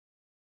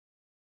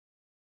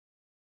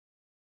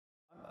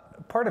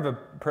part of a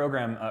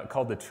program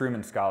called the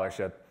Truman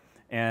Scholarship.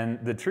 And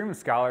the Truman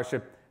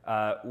Scholarship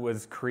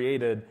was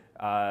created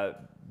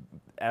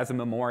as a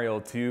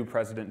memorial to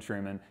President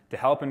Truman to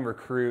help and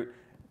recruit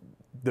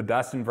the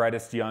best and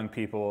brightest young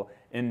people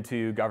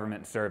into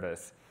government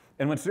service.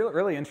 And what's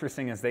really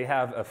interesting is they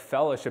have a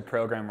fellowship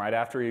program right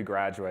after you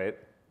graduate,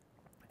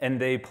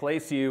 and they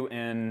place you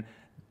in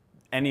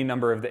any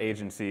number of the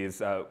agencies.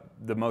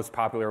 The most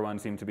popular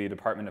ones seem to be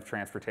Department of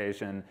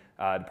Transportation,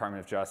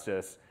 Department of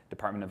Justice,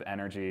 Department of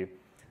Energy,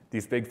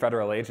 these big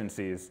federal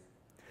agencies.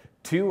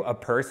 To a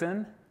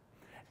person,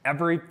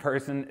 every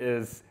person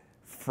is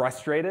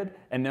frustrated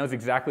and knows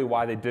exactly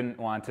why they didn't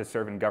want to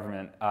serve in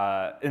government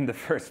in the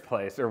first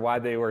place, or why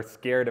they were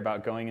scared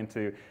about going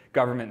into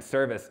government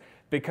service.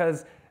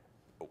 Because,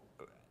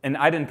 and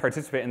I didn't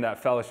participate in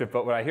that fellowship,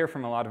 but what I hear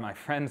from a lot of my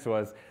friends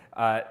was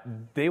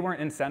they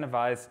weren't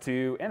incentivized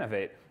to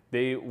innovate.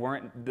 They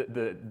weren't,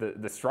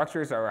 the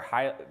structures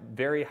are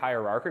very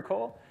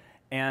hierarchical.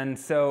 And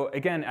so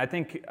again, I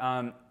think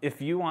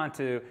if you want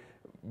to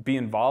be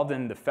involved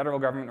in the federal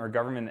government or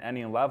government at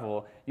any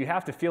level, you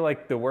have to feel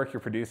like the work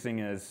you're producing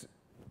is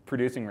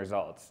producing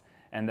results,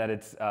 and that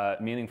it's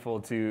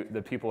meaningful to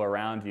the people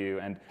around you.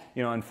 And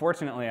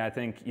unfortunately, I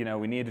think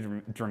we need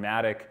a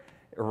dramatic,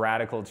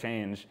 radical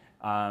change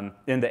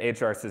in the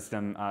HR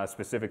system,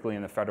 specifically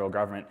in the federal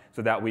government,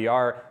 so that we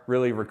are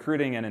really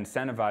recruiting and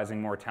incentivizing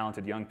more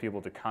talented young people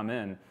to come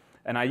in.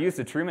 And I use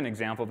the Truman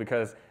example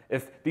because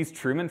if these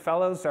Truman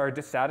Fellows are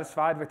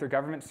dissatisfied with their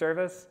government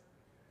service,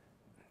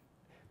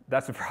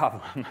 that's a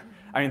problem.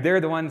 I mean, they're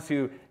the ones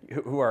who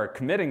are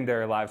committing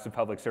their lives to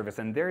public service,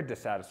 and they're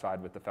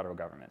dissatisfied with the federal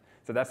government.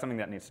 So that's something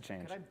that needs to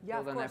change. Could I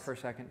build on that for a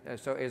second?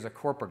 So as a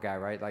corporate guy,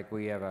 right, like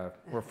we're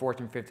a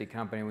Fortune 50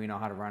 company, we know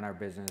how to run our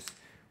business,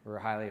 we're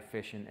highly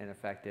efficient and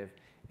effective.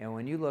 And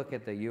when you look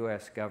at the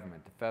US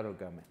government, the federal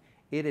government,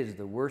 it is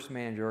the worst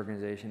managed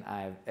organization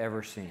I've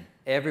ever seen.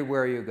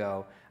 Everywhere you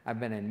go, I've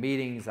been in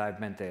meetings, I've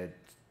been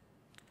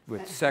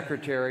with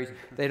secretaries.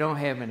 They don't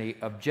have any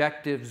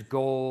objectives,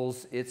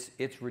 goals.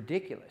 It's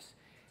ridiculous.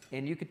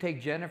 And you could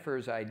take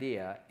Jennifer's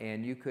idea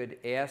and you could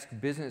ask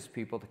business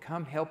people to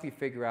come help you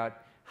figure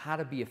out how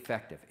to be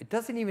effective. It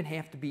doesn't even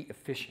have to be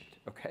efficient,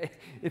 okay?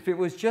 If it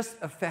was just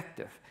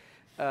effective.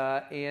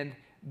 And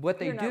what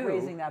they do— You're not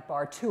raising that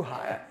bar too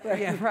high.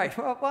 Yeah, right.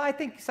 Well, I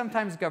think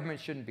sometimes government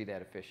shouldn't be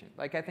that efficient.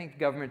 Like, I think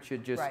government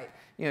should just,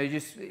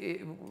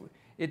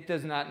 it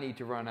does not need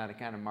to run on a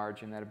kind of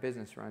margin that a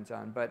business runs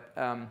on. But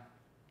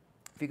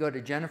if you go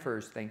to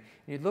Jennifer's thing,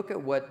 and you look at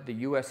what the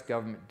US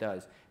government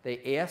does,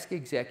 they ask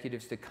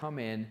executives to come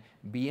in,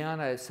 be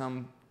on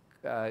some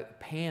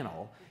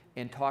panel,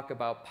 and talk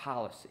about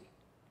policy.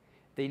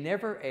 They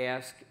never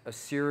ask a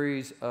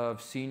series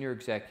of senior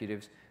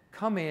executives,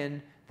 come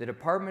in, the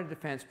Department of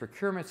Defense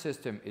procurement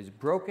system is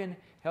broken,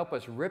 help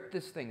us rip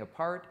this thing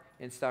apart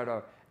and start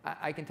over.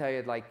 I can tell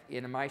you, like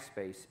in my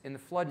space, in the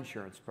flood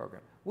insurance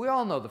program, we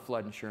all know the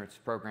flood insurance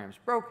program's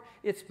broke.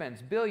 It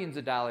spends billions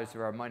of dollars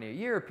of our money a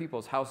year.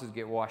 People's houses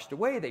get washed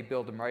away. They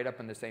build them right up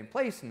in the same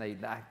place, and they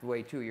knock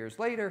away 2 years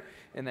later,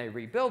 and they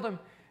rebuild them.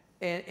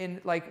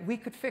 And like, we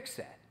could fix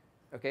that,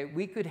 okay?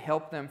 We could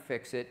help them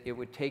fix it. It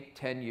would take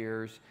 10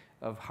 years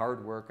of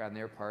hard work on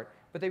their part,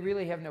 but they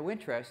really have no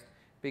interest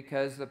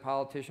because the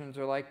politicians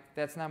are like,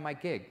 that's not my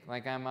gig.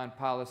 Like, I'm on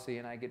policy,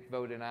 and I get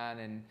voted on,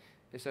 and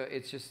so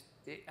it's just—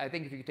 I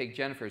think if you could take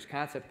Jennifer's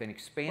concept and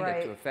expand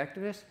it to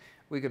effectiveness,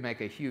 we could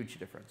make a huge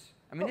difference.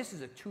 I mean, this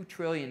is a $2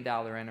 trillion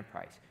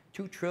enterprise.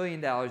 $2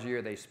 trillion a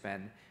year they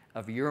spend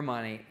of your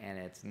money, and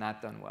it's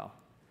not done well.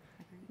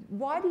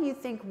 Why do you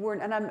think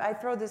we're— and I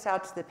throw this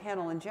out to the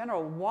panel in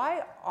general,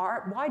 why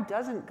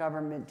doesn't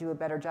government do a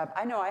better job?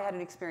 I know I had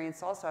an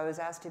experience also. I was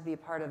asked to be a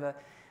part of a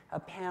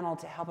panel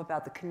to help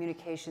about the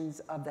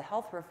communications of the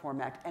Health Reform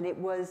Act, and it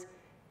was—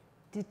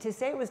 to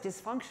say it was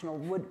dysfunctional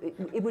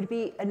would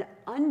be an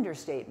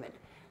understatement,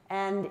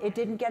 and it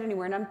didn't get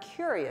anywhere. And I'm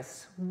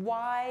curious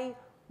why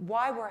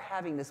we're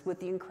having this with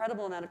the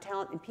incredible amount of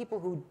talent and people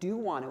who do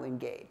want to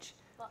engage.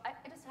 Well, I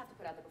just have to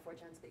put out there before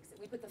Jen speaks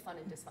that we put the fun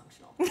in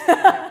dysfunctional.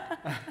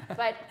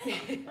 But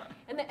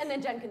and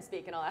then Jen can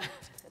speak and I'll add.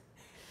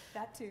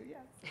 That too, yeah.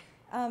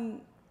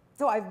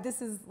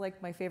 This is like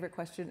my favorite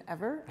question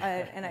ever,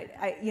 and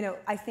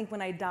I think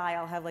when I die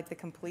I'll have like the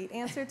complete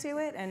answer to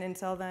it, and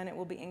until then it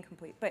will be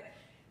incomplete. But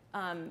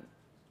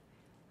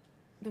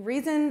the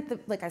reason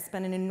that, I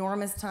spent an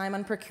enormous time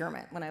on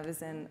procurement when I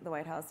was in the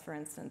White House, for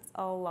instance,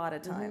 a lot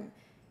of time.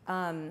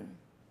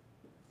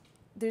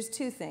 There's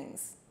two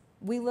things.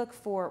 We look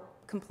for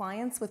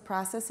compliance with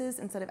processes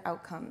instead of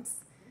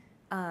outcomes.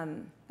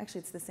 Actually,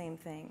 it's the same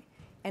thing.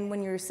 And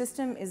when your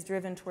system is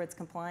driven towards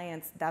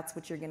compliance, that's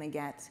what you're going to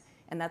get.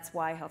 And that's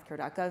why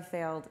healthcare.gov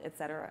failed, et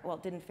cetera. Well,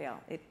 it didn't fail.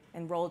 It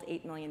enrolled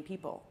 8 million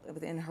people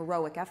in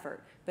heroic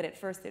effort, but at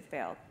first it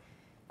failed.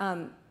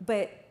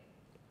 But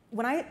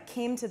when I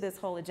came to this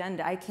whole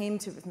agenda, I came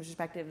to it from the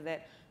perspective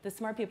that the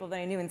smart people that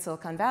I knew in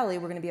Silicon Valley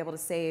were going to be able to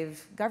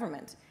save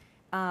government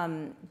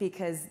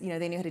because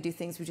they knew how to do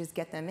things. We just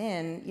get them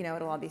in,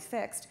 it'll all be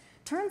fixed.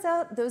 Turns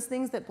out those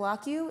things that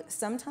block you,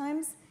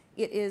 sometimes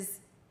it is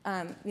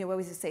We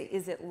always just say,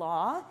 is it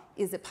law?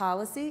 Is it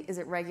policy? Is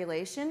it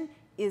regulation?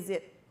 Is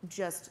it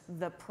just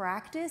the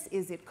practice?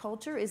 Is it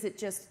culture? Is it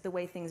just the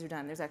way things are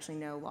done? There's actually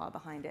no law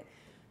behind it.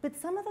 But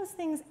some of those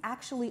things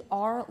actually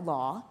are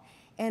law.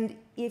 And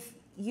if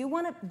you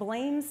want to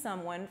blame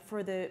someone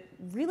for the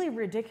really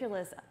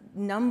ridiculous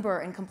number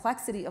and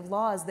complexity of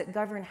laws that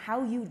govern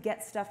how you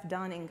get stuff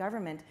done in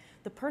government,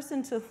 the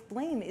person to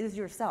blame is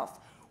yourself.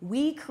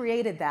 We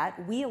created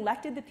that. We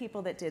elected the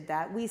people that did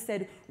that. We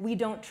said, we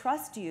don't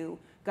trust you,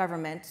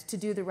 government, to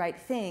do the right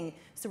thing,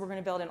 so we're going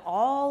to build in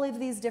all of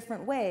these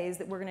different ways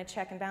that we're going to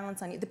check and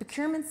balance on you. The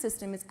procurement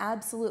system is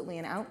absolutely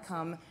an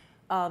outcome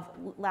of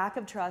lack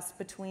of trust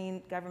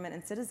between government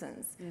and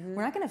citizens.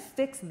 We're not going to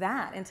fix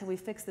that until we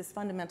fix this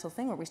fundamental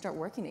thing where we start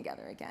working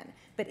together again.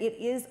 But it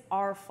is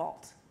our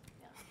fault.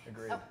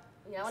 Agreed. Oh,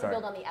 I want to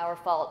build on the our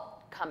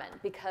fault comment,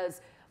 because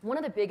one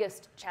of the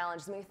biggest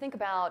challenges when you think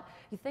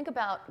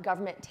about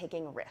government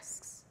taking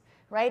risks,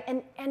 right?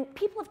 And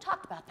people have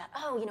talked about that.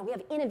 Oh, we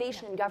have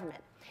innovation in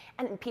government.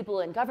 And people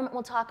in government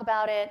will talk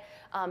about it,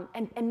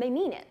 and they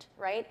mean it,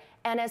 right?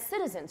 And as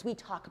citizens, we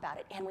talk about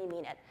it, and we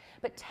mean it.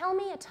 But tell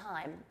me a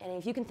time, and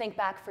if you can think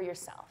back for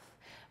yourself,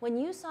 when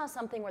you saw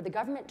something where the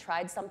government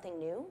tried something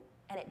new,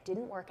 and it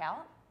didn't work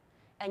out,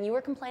 and you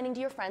were complaining to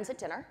your friends at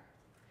dinner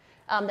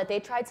that they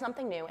tried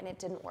something new, and it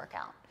didn't work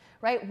out.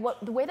 Right?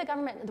 The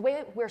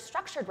way we're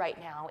structured right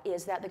now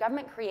is that the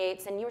government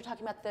creates, and you were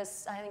talking about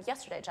this, I think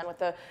yesterday, Jen, with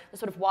the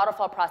sort of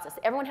waterfall process.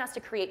 Everyone has to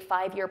create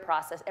 5-year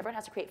process. Everyone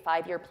has to create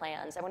 5-year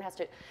plans. Everyone has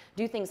to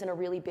do things in a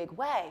really big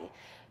way.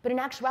 But in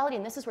actuality,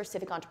 and this is where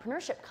civic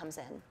entrepreneurship comes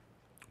in,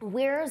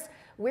 where's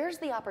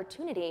the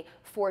opportunity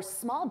for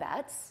small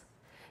bets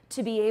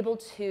to be able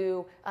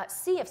to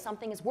see if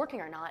something is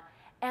working or not,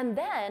 and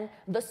then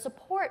the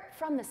support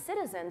from the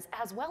citizens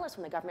as well as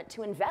from the government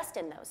to invest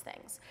in those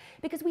things.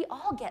 Because we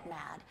all get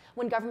mad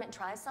when government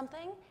tries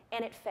something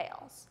and it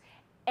fails.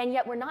 And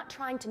yet we're not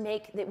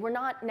we're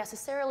not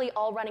necessarily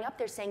all running up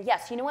there saying,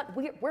 yes, you know what,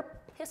 we're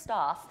pissed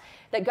off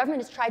that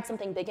government has tried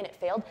something big and it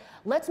failed.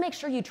 Let's make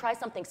sure you try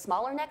something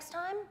smaller next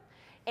time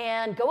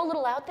and go a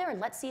little out there and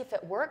let's see if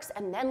it works,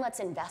 and then let's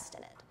invest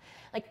in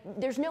it.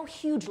 There's no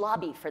huge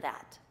lobby for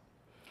that.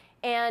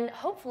 And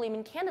hopefully,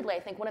 candidly,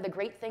 I think one of the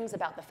great things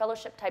about the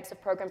fellowship types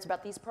of programs,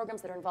 about these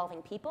programs that are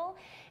involving people,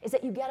 is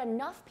that you get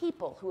enough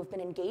people who have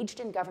been engaged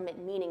in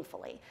government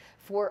meaningfully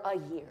for a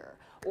year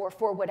or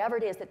for whatever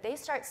it is, that they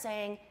start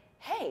saying,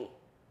 hey,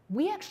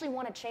 we actually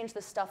want to change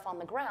this stuff on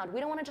the ground. We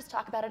don't want to just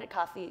talk about it at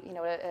coffee,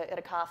 at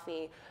a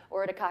coffee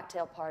or at a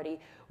cocktail party.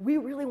 We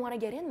really want to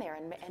get in there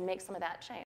and make some of that change.